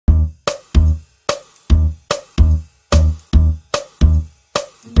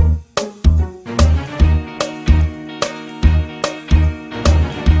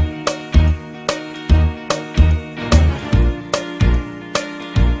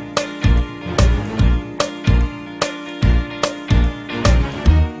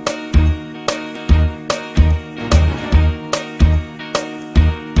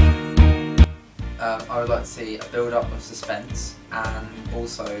build-up of suspense, and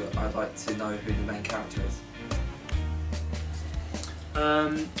also I'd like to know who the main character is.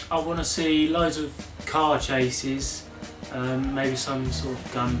 I want to see loads of car chases, maybe some sort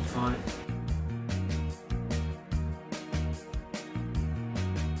of gunfight.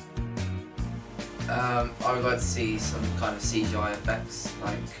 I would like to see some kind of CGI effects,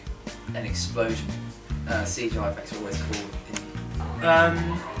 like an explosion. CGI effects are always cool.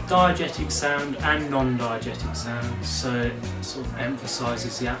 Diegetic sound and non-diegetic sound, so it sort of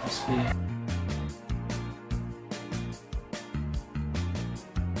emphasises the atmosphere.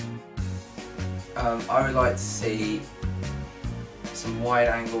 I would like to see some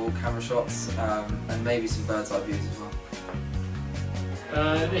wide-angle camera shots and maybe some bird's-eye views as well.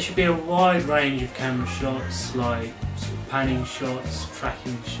 There should be a wide range of camera shots, like sort of panning shots,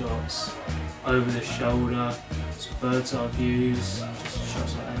 tracking shots, over the shoulder, some bird's eye views, just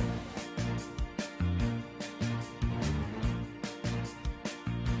shots like that.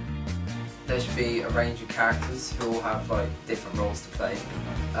 There should be a range of characters who all have like different roles to play,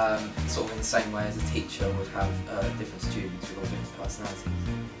 sort of in the same way as a teacher would have different students with all different personalities.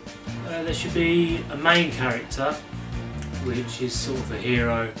 There should be a main character, which is sort of a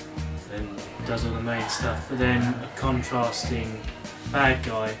hero and does all the main stuff, but then a contrasting bad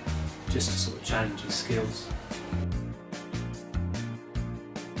guy just to sort of challenge his skills.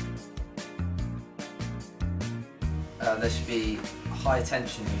 There should be high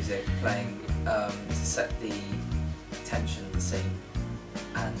tension music playing to set the tension of the scene,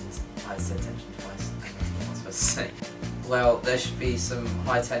 and I said tension twice, I don't know what I'm supposed to say. Well, there should be some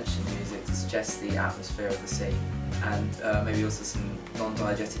high tension music to suggest the atmosphere of the scene, and maybe also some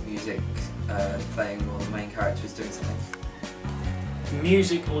non-diegetic music playing while the main character is doing something.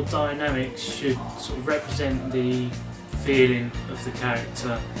 Music or dynamics should sort of represent the feeling of the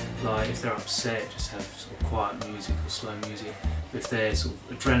character, like if they're upset, just have sort of quiet music or slow music. If they're sort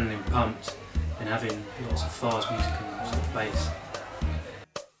of adrenaline pumped, then having lots of fast music and sort of bass.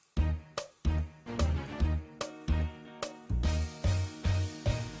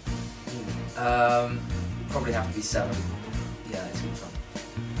 Probably have to be 7. Yeah, it's good fun.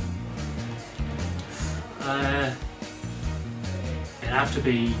 It'd have to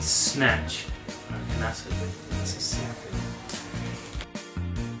be Snatch. I reckon that's a sick thing.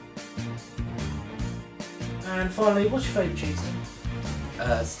 And finally, what's your favourite cheese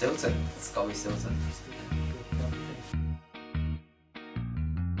then? Stilton. It's got to be Stilton.